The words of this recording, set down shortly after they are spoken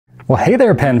Well, hey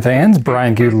there, pen fans.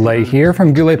 Brian Goulet here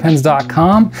from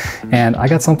gouletpens.com, and I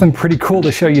got something pretty cool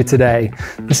to show you today.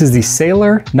 This is the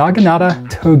Sailor Naginata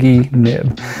Togi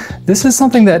nib. This is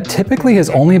something that typically has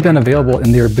only been available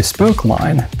in their bespoke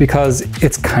line because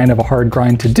it's kind of a hard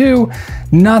grind to do,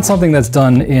 not something that's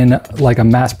done in like a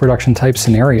mass production type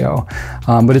scenario,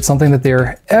 but it's something that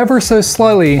they're ever so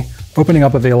slightly opening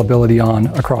up availability on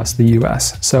across the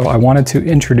US. So I wanted to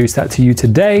introduce that to you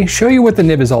today, show you what the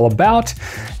nib is all about,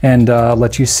 and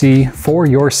let you see for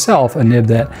yourself a nib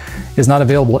that is not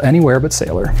available anywhere but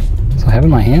Sailor. So I have in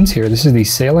my hands here, this is the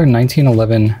Sailor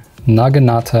 1911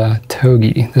 Naginata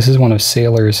Togi. This is one of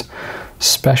Sailor's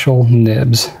special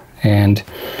nibs, and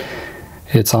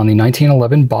it's on the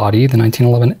 1911 body, the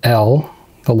 1911L,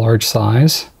 the large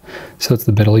size. So it's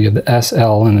the middle, you have the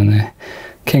SL and then the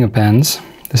King of Pens.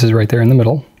 This is right there in the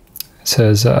middle. It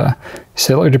says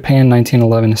Sailor Japan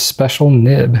 1911 special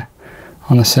nib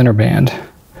on the center band,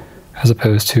 as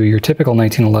opposed to your typical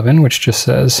 1911, which just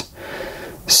says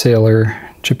Sailor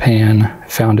Japan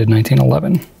founded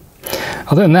 1911.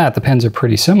 Other than that, the pens are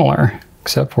pretty similar,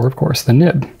 except for, of course, the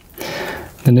nib.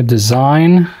 The nib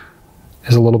design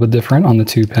is a little bit different on the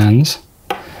two pens.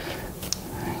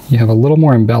 You have a little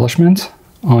more embellishment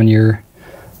on your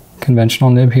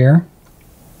conventional nib here.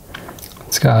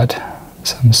 It's got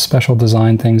some special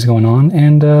design things going on,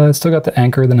 and it's still got the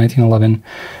anchor, the 1911,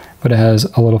 but it has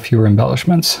a little fewer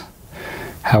embellishments.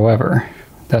 However,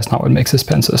 that's not what makes this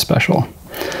pen so special.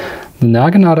 The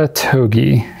Naginata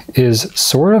Togi is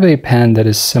sort of a pen that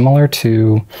is similar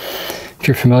to, if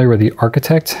you're familiar with the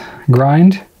Architect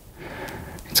grind,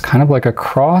 it's kind of like a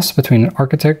cross between an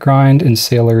Architect grind and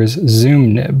Sailor's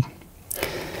Zoom nib.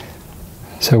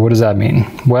 So what does that mean?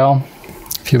 Well,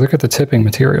 if you look at the tipping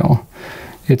material,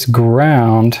 it's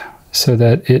ground so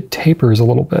that it tapers a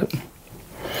little bit.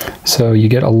 So you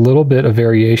get a little bit of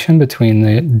variation between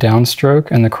the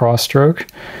downstroke and the cross stroke.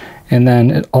 And then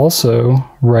it also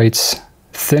writes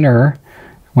thinner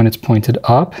when it's pointed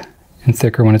up and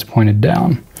thicker when it's pointed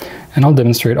down. And I'll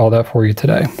demonstrate all that for you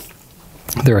today.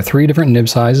 There are 3 different nib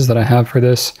sizes that I have for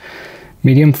this: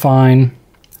 medium fine,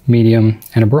 medium,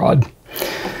 and a broad.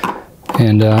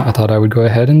 And I thought I would go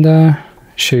ahead and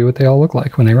show you what they all look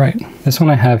like when they write. This one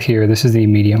I have here, this is the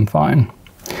medium fine.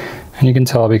 And you can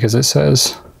tell because it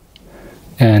says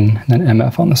N and then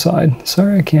MF on the side.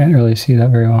 Sorry, I can't really see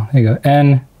that very well. There you go,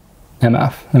 N,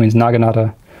 MF. That means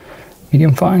Naginata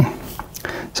medium fine.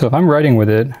 So if I'm writing with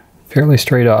it fairly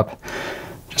straight up,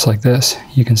 just like this,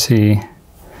 you can see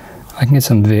I can get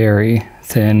some very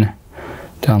thin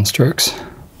downstrokes.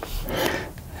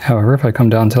 However, if I come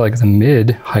down to like the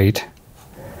mid height,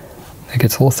 it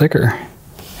gets a little thicker.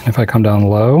 And if I come down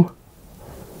low,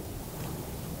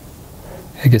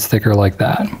 it gets thicker like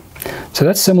that. So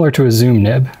that's similar to a Zoom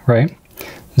nib, right?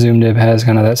 Zoom nib has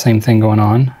kind of that same thing going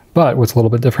on, but what's a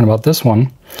little bit different about this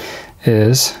one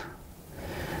is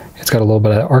it's got a little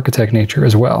bit of Architect nature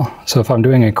as well. So if I'm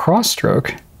doing a cross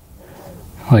stroke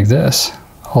like this,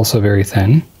 also very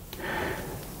thin,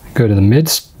 go to the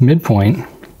midpoint,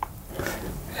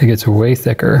 it gets way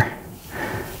thicker,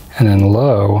 and then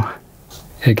low,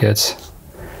 it gets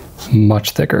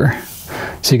much thicker.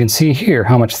 So you can see here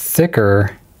how much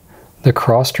thicker the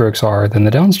cross strokes are than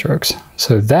the downstrokes.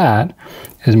 So that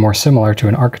is more similar to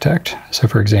an Architect. So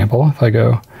for example, if I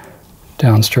go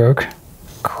downstroke,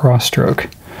 cross stroke,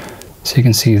 so you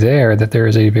can see there that there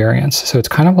is a variance. So it's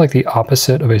kind of like the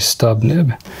opposite of a stub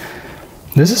nib.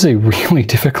 This is a really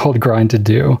difficult grind to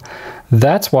do.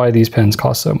 That's why these pens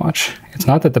cost so much. It's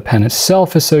not that the pen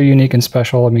itself is so unique and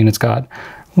special. I mean, it's got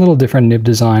a little different nib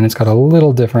design. It's got a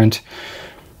little different,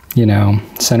 you know,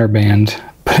 center band,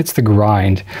 but it's the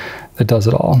grind that does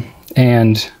it all.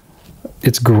 And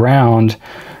it's ground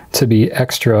to be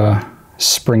extra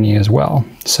springy as well.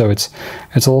 So it's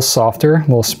a little softer, a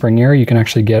little springier. You can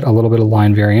actually get a little bit of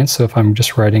line variance. So if I'm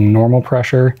just writing normal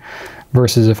pressure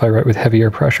versus if I write with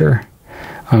heavier pressure,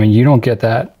 I mean, you don't get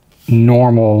that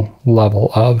normal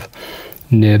level of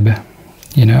nib,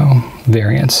 you know,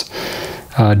 variance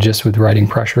just with writing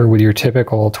pressure with your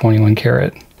typical 21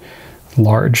 karat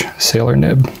large Sailor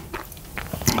nib.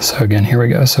 So again, here we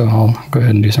go. So I'll go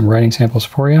ahead and do some writing samples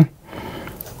for you.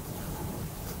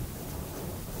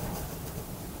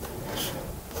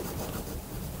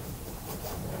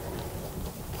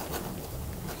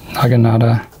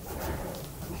 Naginata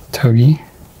Togi.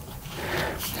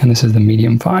 And this is the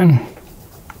medium fine.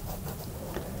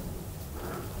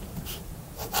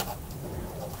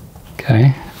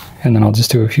 Okay, and then I'll just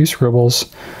do a few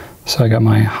scribbles. So I got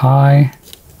my high.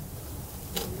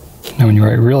 Now when you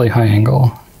write really high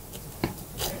angle,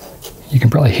 you can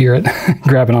probably hear it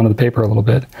grabbing onto the paper a little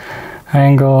bit. High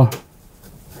angle,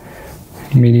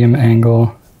 medium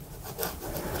angle,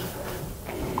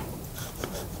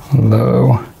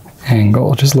 low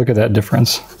angle. Just look at that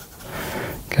difference.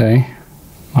 Okay,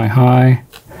 my high,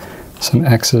 some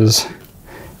X's,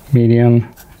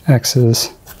 medium,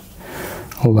 X's,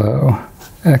 low,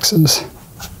 X's.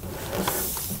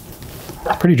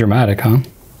 Pretty dramatic, huh?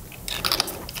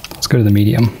 Let's go to the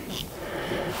medium.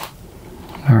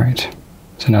 All right,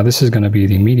 so now this is going to be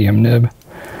the medium nib.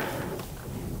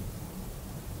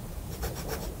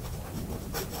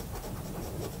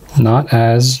 Not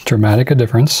as dramatic a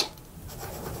difference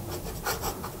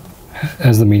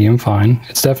as the medium fine.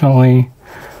 It's definitely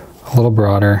a little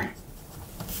broader,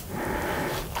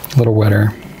 a little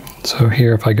wetter. So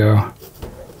here if I go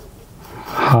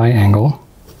high angle,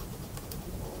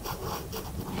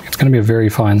 it's going to be a very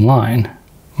fine line,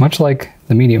 much like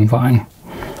the medium fine.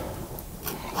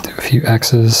 Do a few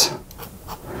X's.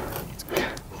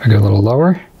 If I go a little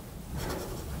lower,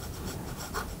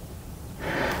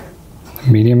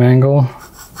 medium angle,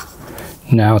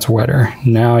 now it's wetter.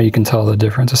 Now you can tell the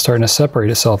difference. It's starting to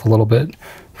separate itself a little bit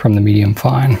from the medium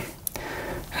fine.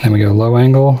 And then we go low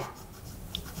angle.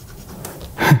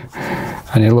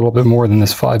 I need a little bit more than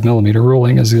this 5mm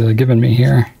ruling is giving me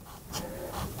here.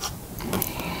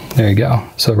 There you go.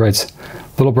 So right, it's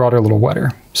a little broader, a little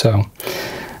wetter. So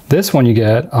this one you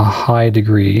get a high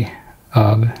degree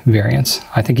of variance.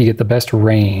 I think you get the best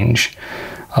range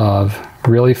of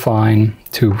really fine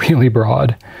to really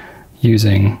broad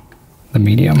using the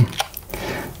medium.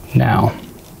 Now,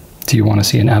 do you want to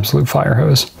see an absolute fire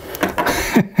hose?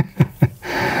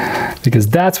 Because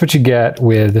that's what you get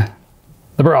with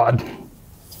the broad.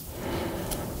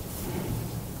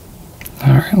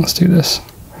 All right, let's do this.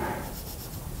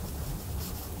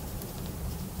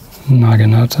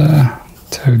 Naginata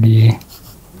Togi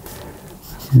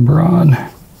broad.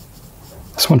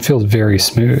 This one feels very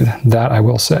smooth, that I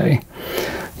will say.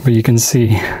 But you can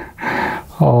see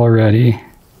already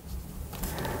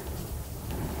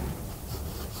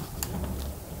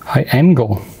high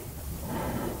angle,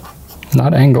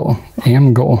 not angle,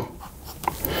 angle.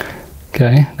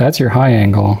 Okay, that's your high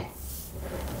angle.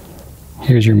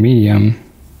 Here's your medium.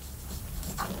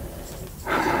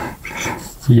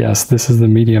 Yes, this is the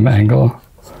medium angle.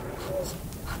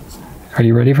 Are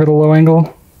you ready for the low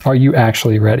angle? Are you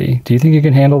actually ready? Do you think you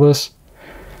can handle this?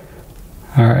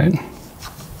 All right.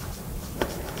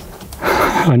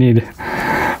 I need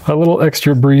a little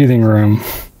extra breathing room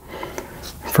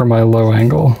for my low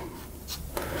angle.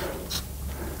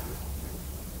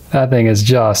 That thing is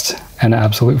just an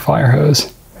absolute fire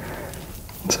hose.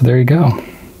 So there you go.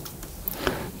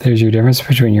 There's your difference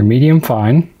between your medium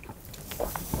fine,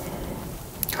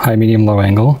 high, medium, low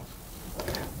angle,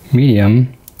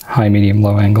 medium, high, medium,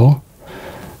 low angle,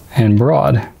 and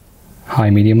broad, high,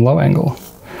 medium, low angle.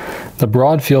 The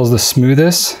broad feels the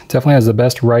smoothest, definitely has the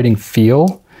best writing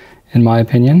feel, in my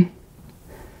opinion.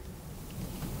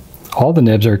 All the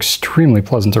nibs are extremely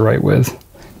pleasant to write with,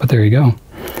 but there you go.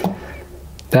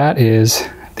 That is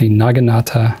the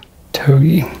Naginata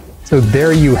Togi. So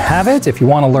there you have it. If you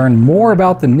want to learn more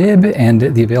about the nib and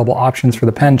the available options for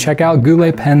the pen, check out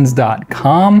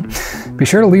gouletpens.com. Be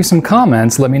sure to leave some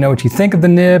comments. Let me know what you think of the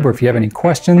nib, or if you have any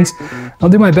questions. I'll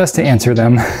do my best to answer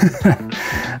them.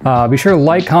 Be sure to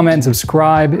like, comment, and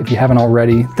subscribe if you haven't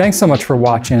already. Thanks so much for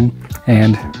watching,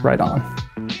 and right on.